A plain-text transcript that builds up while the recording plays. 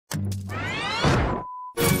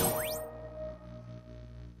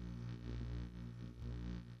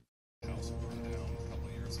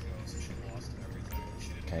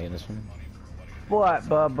in this one. What,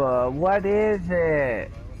 Bubba? What is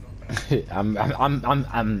it?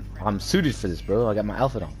 I'm suited for this, bro. I got my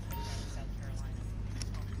outfit on.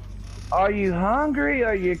 Are you hungry?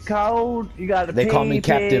 Are you cold? You got a They call me pee-pee?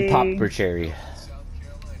 Captain Popper Cherry.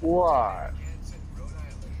 What?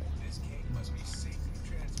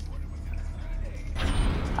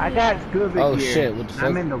 I got scuba Oh gear. shit! What the fuck?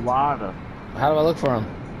 I'm in the water. How do I look for him?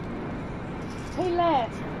 He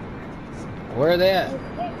left. Where are they at?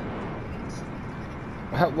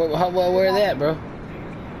 Where are they at, bro?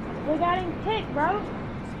 We got him kicked, bro.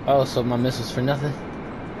 Oh, so my missile's for nothing?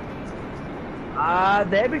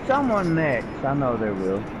 There'll be someone next. I know there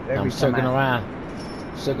will. I'm circling around.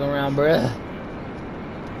 Circling around, bruh.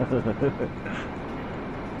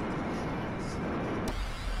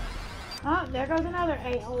 Oh, there goes another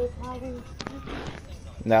 8-hole probably.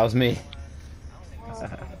 That was me.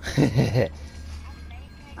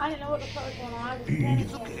 I didn't know what the fuck was going on. I was just standing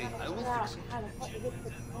there trying to figure out how the fuck to get to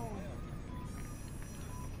the phone.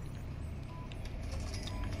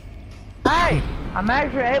 Hey! I'm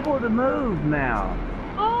actually able to move now.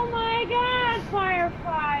 Oh my god,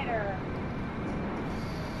 firefighter!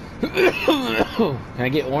 Can I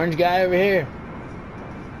get orange guy over here?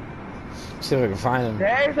 See if I can find him.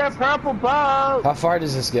 There's a purple boat! How far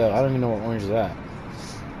does this go? I don't even know where orange is at.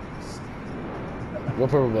 What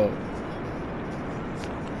purple boat?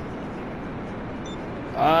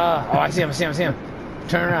 Oh, I see him, I see him, I see him.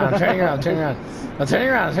 Turn around, I'm turning around, I'm turning around. I'm turning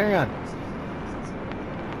around, I'm turning around.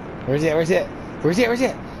 Where's he at, where's he at? Where's he at, where's he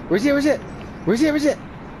at? Where's he at, where's he at? Where's he at, where's he at?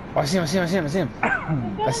 Oh, I see him, I see him, I see him, I see him.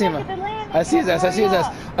 I see him. I see his ass, I see his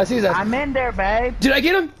ass. I see his ass. I'm in there, babe. Did I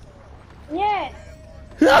get him? Yes!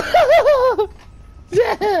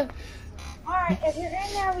 Yeah. Alright, if you're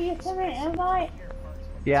in there, will you send me an invite?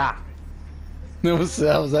 Yeah. That was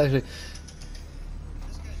actually...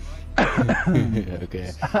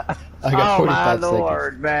 Okay. I got 45 my seconds.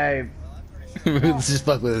 lord, babe. Let's just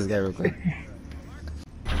fuck with this guy real quick.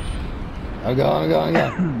 I'm going.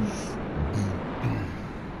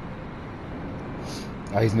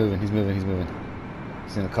 Oh, he's moving. He's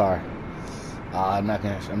in the car. I'm not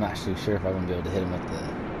too sure if I'm gonna be able to hit him with the...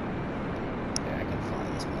 Yeah, I can fly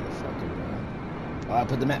this motherfucker, bro. Oh,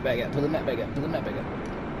 put the map back up. Put the map back up.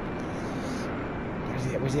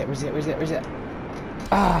 Where's he at?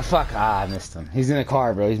 Ah, fuck. I missed him. He's in a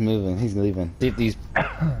car, bro. He's moving. He's leaving. See if these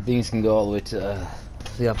things can go all the way to...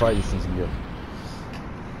 see how far these things can go.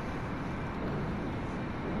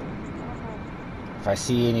 If I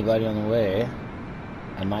see anybody on the way,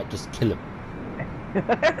 I might just kill him.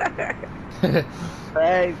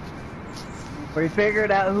 Hey, we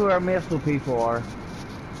figured out who our missile people are.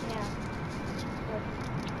 Yeah.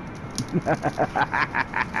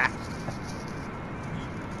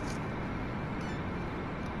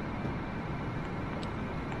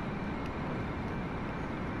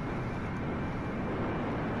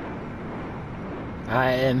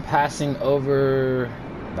 I am passing over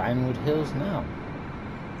Vinewood Hills now.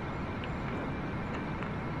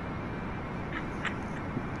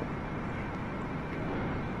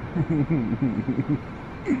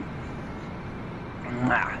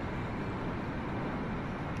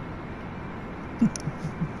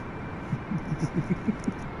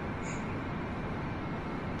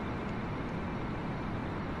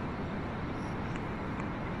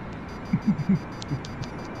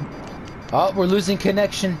 Oh, we're losing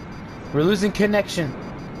connection.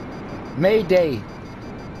 Mayday.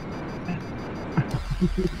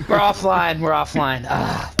 We're offline.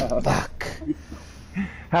 Ah, fuck.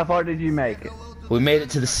 How far did you make it? We made it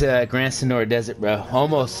to the Grand Senora Desert, bro.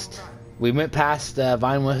 Almost. We went past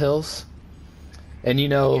Vinewood Hills. And you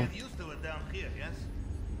know...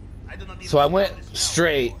 So I went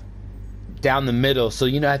straight down the middle. So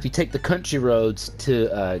you know, if you take the country roads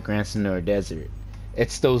to Grand Senora Desert,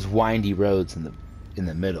 it's those windy roads in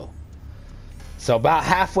the middle. So about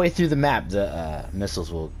halfway through the map, the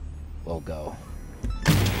missiles will go.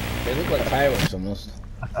 They look like fireworks almost.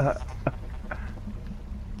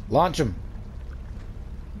 Launch them.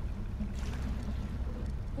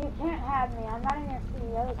 You can't have me. I'm not in your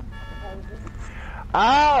CEO.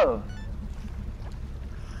 Oh!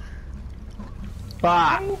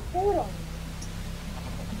 How Fuck. do you shoot them?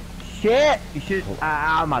 Shit! You should.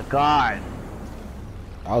 Oh my god.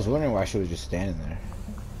 I was wondering why she was just standing there.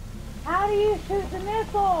 How do you shoot the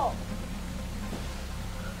missile?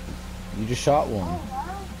 You just shot one.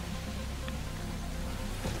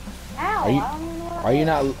 Ow, Are you- I don't even know what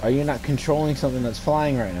Are you not controlling something that's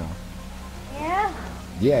flying right now? Yeah?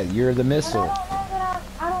 Yeah, you're the But missile. I don't know that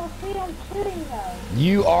I don't see them shooting those.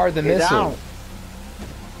 You are the Get missile. out.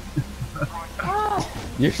 Oh,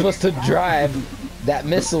 You're supposed to drive that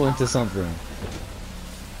missile into something.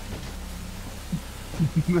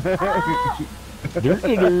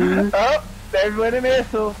 Oh, there's one a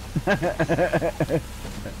missile.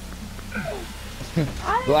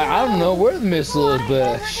 Well, I don't know where the missile is,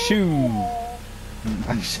 but shoot.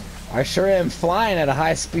 I sure am flying at a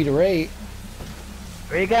high speed rate.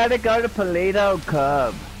 We gotta go to Paleto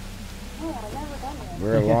Cub.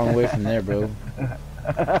 We're a long way from there, bro.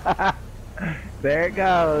 There it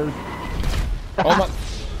goes. Oh my!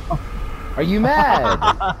 Are you mad?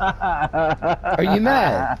 Are you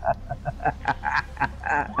mad?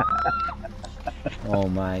 Oh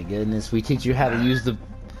my goodness! We teach you how to use the.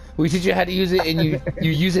 We teach you how to use it, and you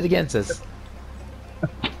use it against us,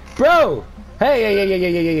 bro.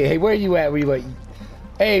 Hey! Where you at? Where you at?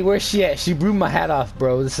 Hey, where's she at? She blew my hat off,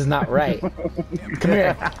 bro. This is not right. Come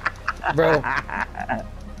here, bro.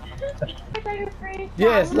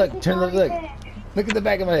 Yes, look. Turn the look. Look at the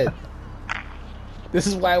back of my head. This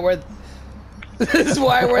is why I wear. This is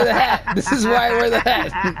why I wear the hat. This is why I wear the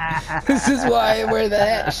hat. This is why I wear the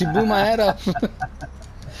hat. She blew my hat off.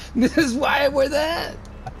 This is why I wear the hat.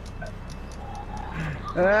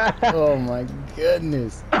 Oh my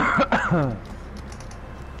goodness.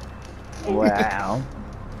 Wow.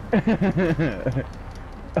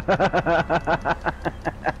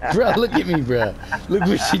 Bro, look at me, bro. Look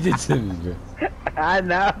what she did to me, bro. I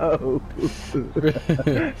know.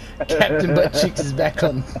 Captain Butt Cheeks is back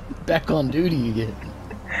on duty again.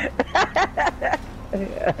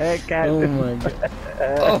 Oh my god.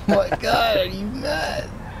 Oh my god, are you mad?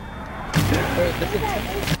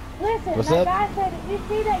 Listen, What's that up? guy said, did you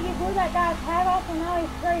see that you blew that guy's hat off and now he's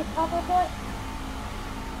very pufferfoot?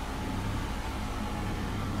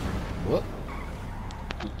 What?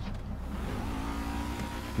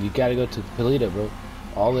 You gotta go to Paleto, bro.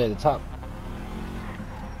 All the way at the top.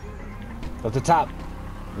 At the top.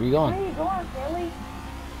 Where you going? Where are you going, Billy?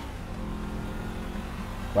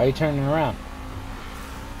 Why are you turning around?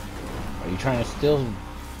 Are you trying to steal?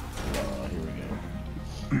 Oh, here we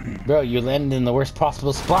go. Bro, you're landing in the worst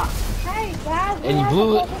possible spot. Hey, guys, And you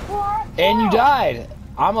blew it. And you died.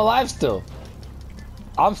 I'm alive still.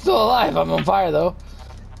 I'm still alive. I'm on fire though.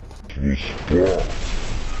 I'm alive still.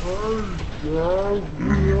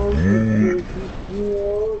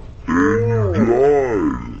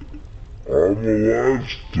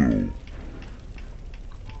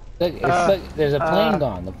 Look, it's like there's a plane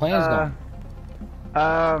gone. The plane's gone.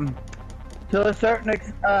 To a certain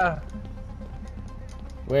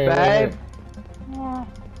Where? babe, Yeah.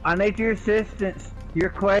 I need your assistance, your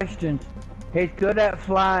questions. He's good at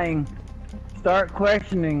flying. Start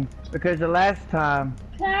questioning, because the last time...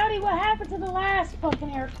 Cloudy, what happened to the last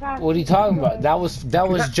fucking aircraft? What are you talking about? That was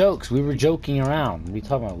jokes. We were joking around. What are you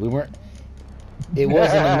talking about? We weren't. It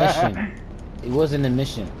wasn't a mission. It wasn't a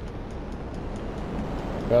mission.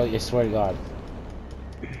 Bro, I swear to God.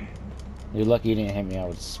 You're lucky you didn't hit me. I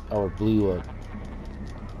would blew you up.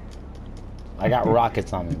 I got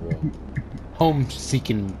rockets on me, bro. Home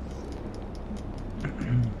seeking.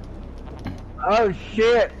 Oh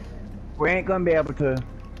shit! We ain't gonna be able to.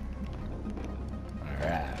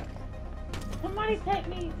 Alright. Somebody take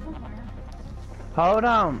me somewhere. Hold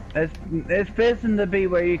on. It's fixing to be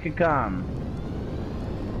where you can come.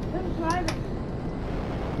 Who's driving?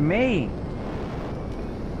 Me.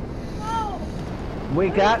 No. We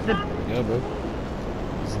got the... Go, bro.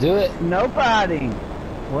 Let's do it. Nobody.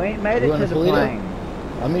 We ain't made We it going to to the Paleto? plane.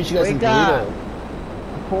 I'll meet you guys We in got- Paleto.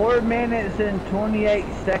 4 minutes and 28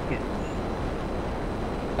 seconds.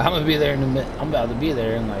 I'm gonna be there in a minute. I'm about to be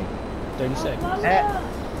there in like 30 seconds. Blow it Eh. up.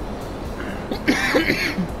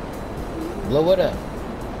 Blow it up.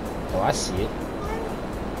 Oh, I see it.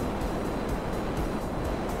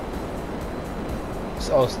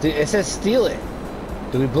 Oh, it says steal it.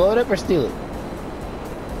 Do we blow it up or steal it?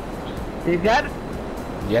 You got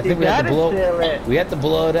Yeah, I think we have to blow. We have to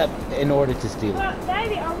blow it up in order to steal it. Well,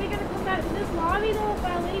 baby, are we gonna come back to this lobby though if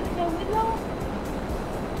I leave and go with y'all?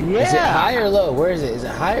 Yeah. Is it high or low? Where is it? Is it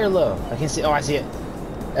high or low? I can't see. Oh, I see it.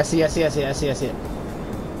 I see it.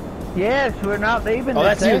 Yes, we're not leaving. Oh,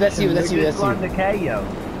 this that's you, that's section. you, that's We're you, just that's going to KO.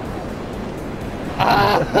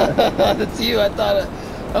 Ah, that's you. I thought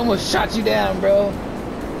I almost shot you down, bro.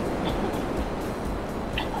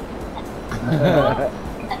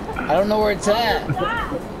 I don't know where it's at.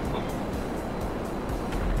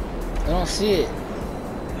 I don't see it.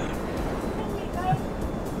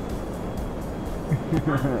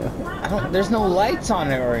 There's no lights on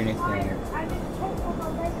it or anything.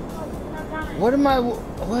 What am I?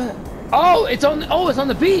 What? Oh, it's on. Oh, it's on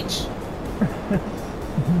the beach.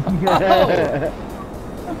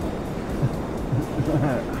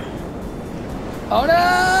 Oh. Oh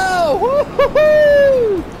no!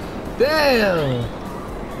 Woo-hoo-hoo! Damn!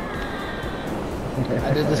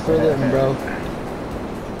 I did this for a living, bro.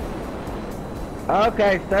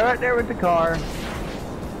 Okay, stay right there with the car. Alright,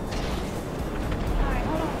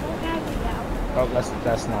 hold on. What gas is that? Oh,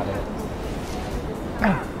 that's not it.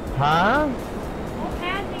 Huh? What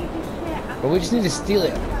gas is this shit? But we just need to steal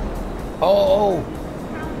it. Oh!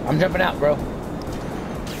 I'm jumping out, bro.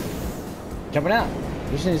 Jumping out.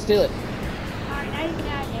 We just need to steal it. Alright, now you can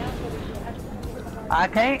add me. I don't give a shit. I just want to get the car. I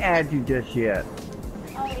can't add you just yet.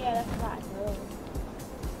 Oh yeah, that's right.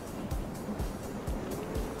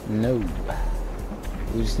 No.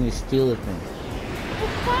 We just need to steal the thing.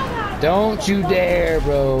 Just find out. Don't you dare,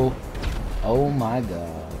 bro. Oh my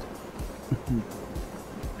god.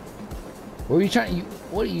 What are you trying?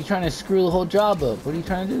 What are you trying to screw the whole job up? What are you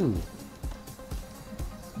trying to do?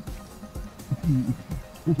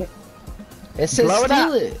 It says Blow it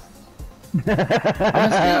steal up. it. I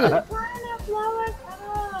want to steal it. I'm trying to blow it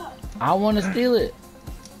up. I want to steal it.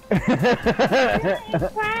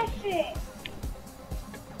 Crash it.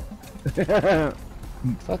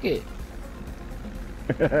 Fuck it.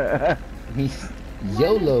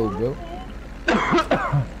 YOLO, bro.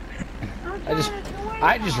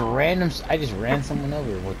 I just ran someone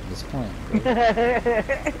over. What this point?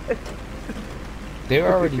 They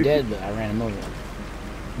were already dead, but I ran them over.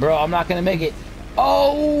 Bro, I'm not gonna make it.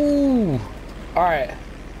 Oh! All right.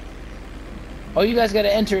 Oh, you guys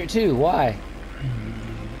gotta enter it too. Why?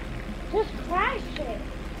 Just crash it.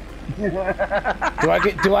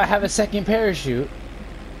 Do I have a second parachute?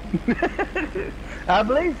 I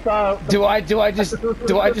believe so. Do I just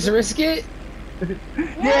risk it?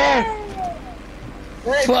 Yes.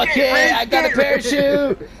 Fuck it! I got a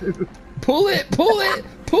parachute. Pull it! Pull it!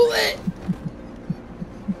 Pull it!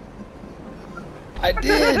 I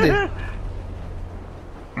did.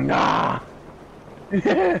 Nah.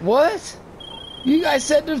 What? You guys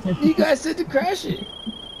said to crash it.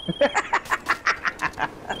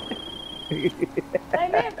 They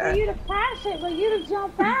meant for you to crash it, but you to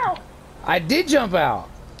jump out. I did jump out.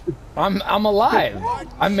 I'm alive.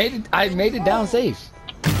 I made it down safe.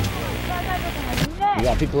 You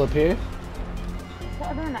got people up here?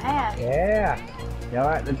 They're in the ass. Yeah. Y'all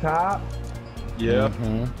at the top? Yeah.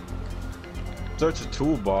 Mhm. Search the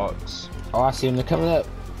toolbox. Oh, I see them. They're coming up.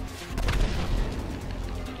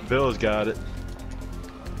 Bill's got it.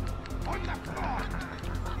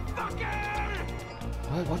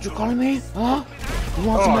 What you calling me? Huh? You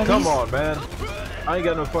want some Oh, of come these? on, man. I ain't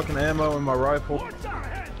got no fucking ammo in my rifle.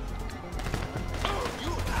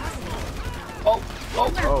 Oh,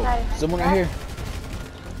 Oh. someone right here.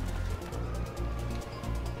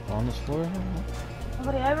 On this floor?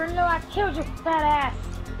 Nobody ever knew I killed your fat ass.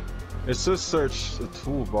 It says search the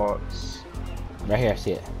toolbox. Right here, I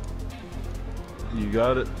see it. You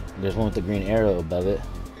got it? There's one with the green arrow above it.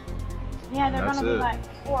 Yeah, they're That's gonna be it. like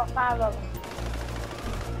 4 or 5 of them.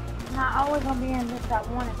 Not always gonna be in just that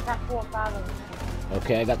one, it's got 4 or 5 of them.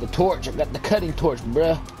 Okay, I got the torch. I got the cutting torch,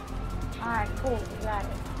 bruh. Alright, cool, you got it.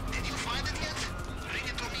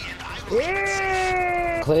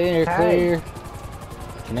 Yeah. Clear, Hey. clear.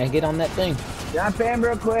 Can I get on that thing? Jump in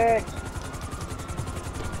real quick.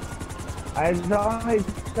 I only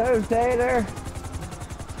so Taylor.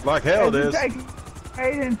 Like hell it is.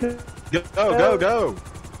 Straight into. Go, go.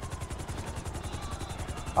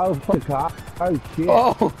 Oh fuck! Cop. Oh shit!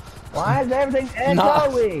 Oh! Why is everything Nah.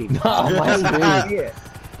 echoey? Nah, my screen. Shit.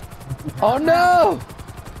 Oh no!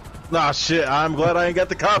 Nah, shit. I'm glad I ain't got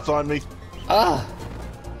the cops on me. Ah!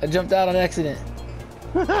 I jumped out on accident.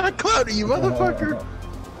 Cloudy, you motherfucker.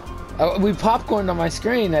 We popcorned on my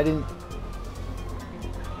screen. I didn't.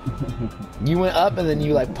 You went up and then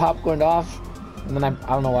you like popcorned off, and then I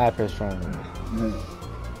don't know why I pressed front.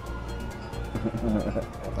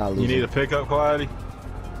 You need a pickup, Cloudy?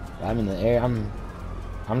 I'm in the air. I'm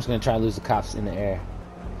just gonna try to lose the cops in the air.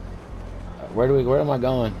 Where am I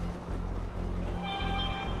going?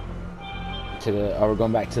 To the? Oh, we're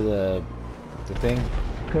going back to the thing.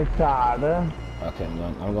 Casada. Okay,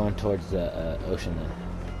 I'm going towards the ocean then.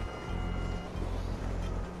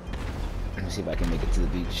 Let me see if I can make it to the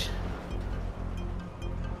beach.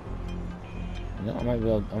 No, I might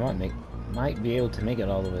be able to make it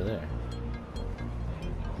all the way there.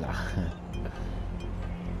 Nah.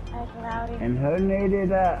 Hey, Cloudy. And who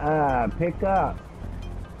needed a pickup?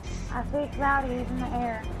 I see Cloudy, he's in the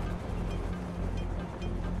air.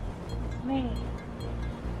 It's me.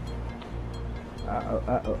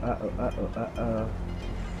 Uh-oh.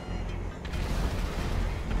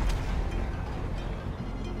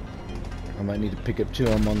 I might need to pick up two.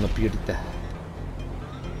 I'm on the Purita.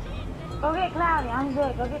 Go get Cloudy, I'm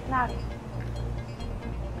good. Go get Cloudy.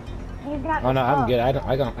 He's got Oh the no, I'm stuff. good. I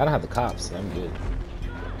don't have the cops. So I'm good.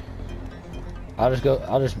 I'll just go.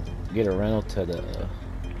 I'll just get a rental to the.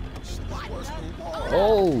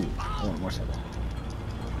 Oh, one more second.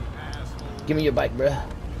 Give me your bike, bruh.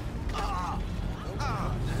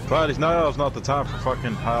 Fridays, now's not the time for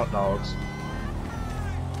fucking hot dogs.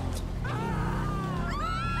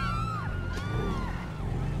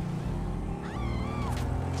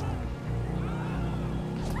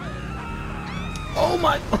 Oh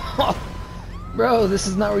my! Bro, this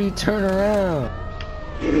is not where you turn around.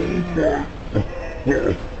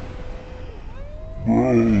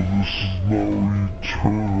 Bro, this is not where you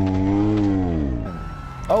turn around.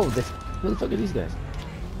 Oh, who the fuck are these guys?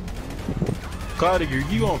 Cloudy, are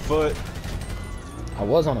you on foot? I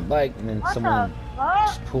was on a bike, and then What someone the fuck?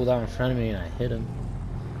 just pulled out in front of me, and I hit him.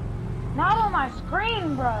 Not on my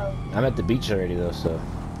screen, bro. I'm at the beach already, though, so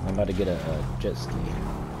I'm about to get a jet ski.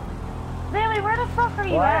 Billy, where the fuck are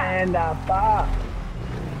you What at? in the fuck?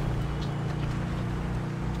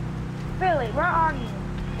 Billy, where are you?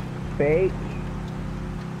 Beach.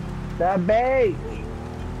 The beach.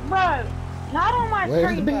 Bro, not on my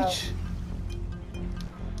Where's the screen, bro. beach?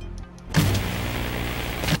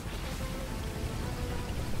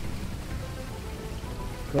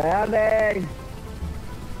 Cloudy.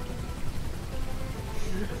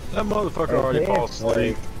 That motherfucker already Hey, fall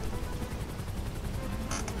asleep.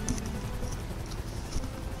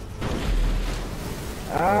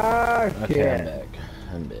 Oh, Okay, I'm shit. back.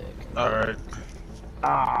 I'm back. Alright.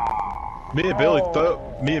 Ah. Me and Billy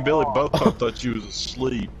both thought you was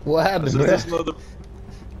asleep. What I happened, said, bro? "This mother-"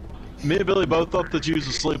 Me and Billy both thought that you was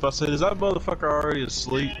asleep. I said, is that motherfucker already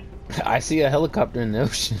asleep? I see a helicopter in the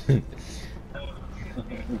ocean.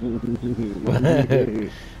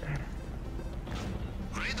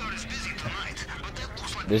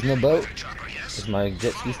 There's no boat. Is my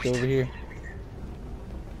jet ski still over here?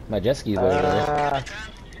 My jet ski's way over there.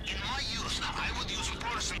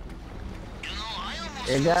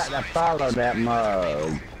 You got to follow that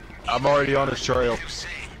mug. I'm already on his trail.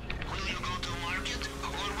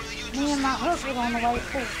 Me and my hook was on the way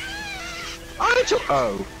too.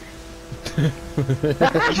 Oh.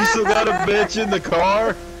 You still got a bitch in the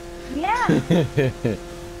car? Yeah.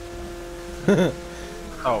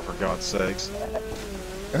 Oh, for God's sakes.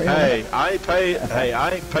 Hey, I ain't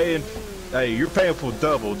paying. Hey, you're paying for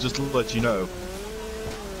double, just to let you know.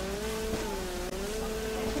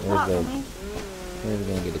 Where's the? Fuck me. Where's we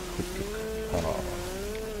gonna get a quick? Oh,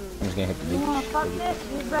 I'm just gonna hit the You beach. wanna fuck this?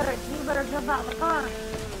 You better jump out the car.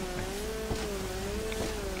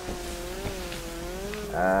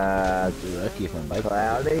 Lucky if my bike.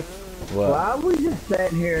 Cloudy. What? Why are we just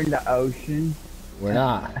sitting here in the ocean? We're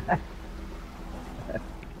not.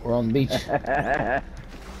 We're on the beach.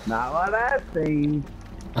 Not what I've seen.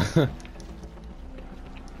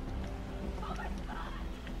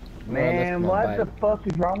 Man, what the fuck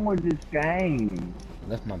is wrong with this game?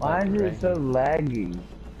 Left my Why bike is right it so laggy?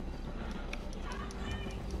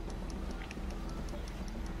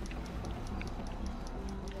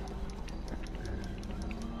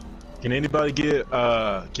 Can anybody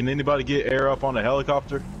get air up on a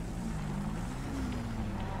helicopter?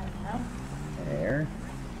 There.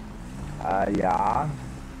 Yeah.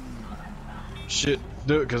 Shit,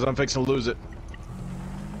 do it, cause I'm fixing to lose it.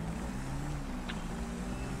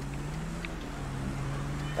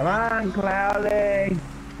 Come on, Cloudy.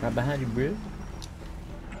 Right behind you, bro.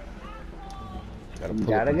 Gotta pull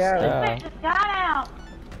Gotta up go. the This style. bitch just got out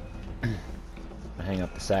I hang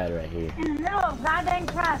up the side right here. in the middle of goddamn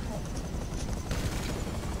traffic.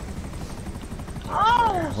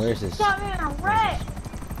 Oh, Where's this got me in a wreck.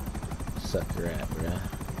 sucker at, bro?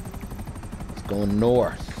 It's going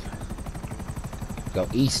north. Go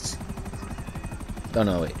east. Oh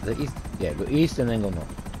no, wait. The east. Yeah, go east and then go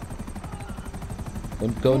north.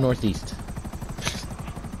 Go northeast.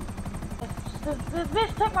 This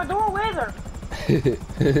bitch took my door with her.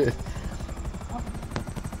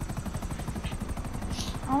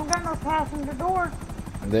 I don't got no passenger door.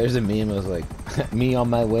 There's a meme. It was like me on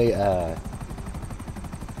my way.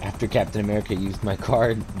 After Captain America used my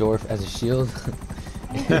car door as a shield.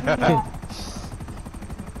 Yeah.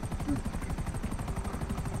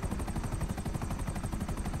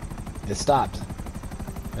 It stopped.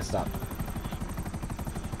 It stopped.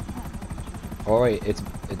 Oh wait, it's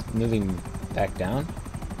moving back down.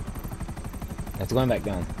 It's going back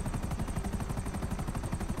down.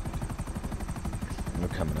 We're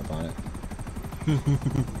coming up on it.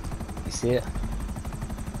 You see it?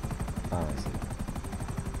 Oh, I see it.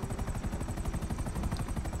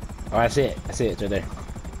 Oh, I see it. I see it. It's right there.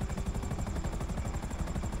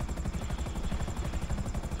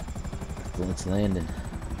 It's landing.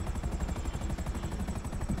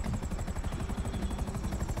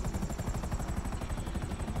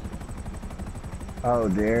 Oh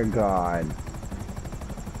dear God.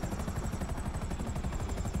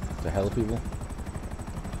 The hell of people?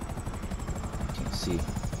 Can't see.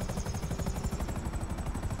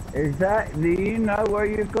 Is that, do you know where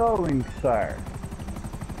you're going, sir?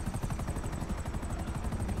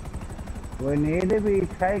 We need to be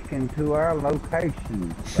taken to our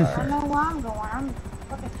location, I sir. know where I'm going. I'm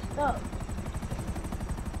fucking stuck.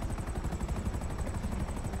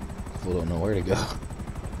 People don't know where to go.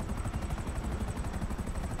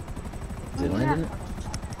 Is it landing?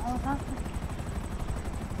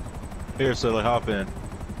 Here, Silly, hop in.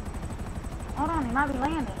 Hold on, he might be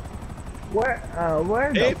landing. Where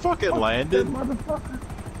He the ain't fucking fuck landed. the motherfucker?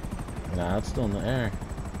 Nah, it's still in the air.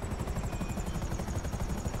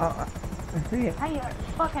 I see it. Hey, you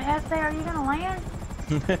fucking S.A., are you gonna land?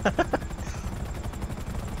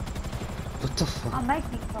 What the fuck? I'll make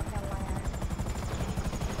you fucking land.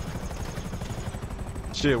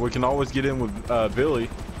 Shit, we can always get in with Billy.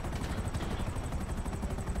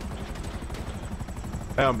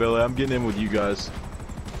 Hey, I'm Billy. I'm getting in with you guys.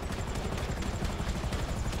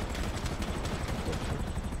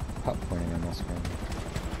 Popcorning on my screen.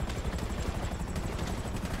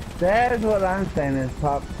 That's what I'm saying is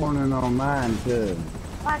popcorning on mine too.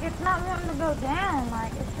 Like, it's not wanting to go down.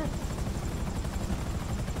 Like, it's just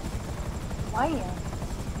weighing.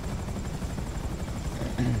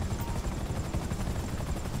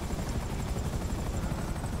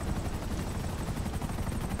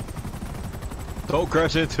 Don't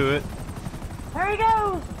crash into it. There he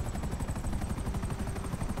goes.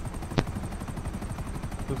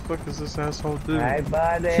 What the fuck is this asshole doing? Hey,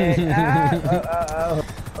 buddy.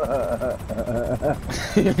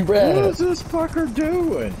 Bruh. What is this fucker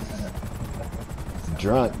doing?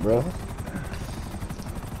 Drunk, bro.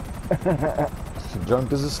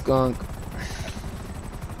 Drunk as a skunk.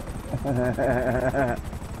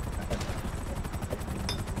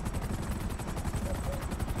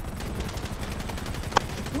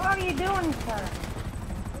 What are you doing, sir?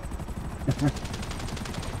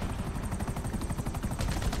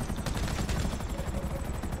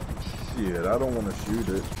 Shit, I don't want to shoot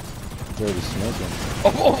it. It's already smoking.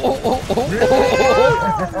 Oh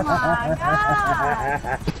my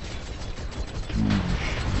god!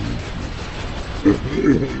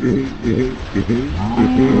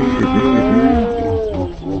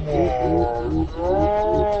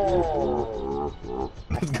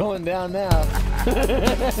 It's going down now.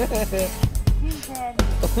 He's dead.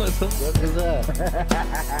 What the fuck is that?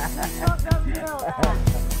 Fucked up still.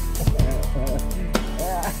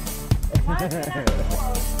 Why is he not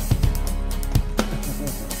close?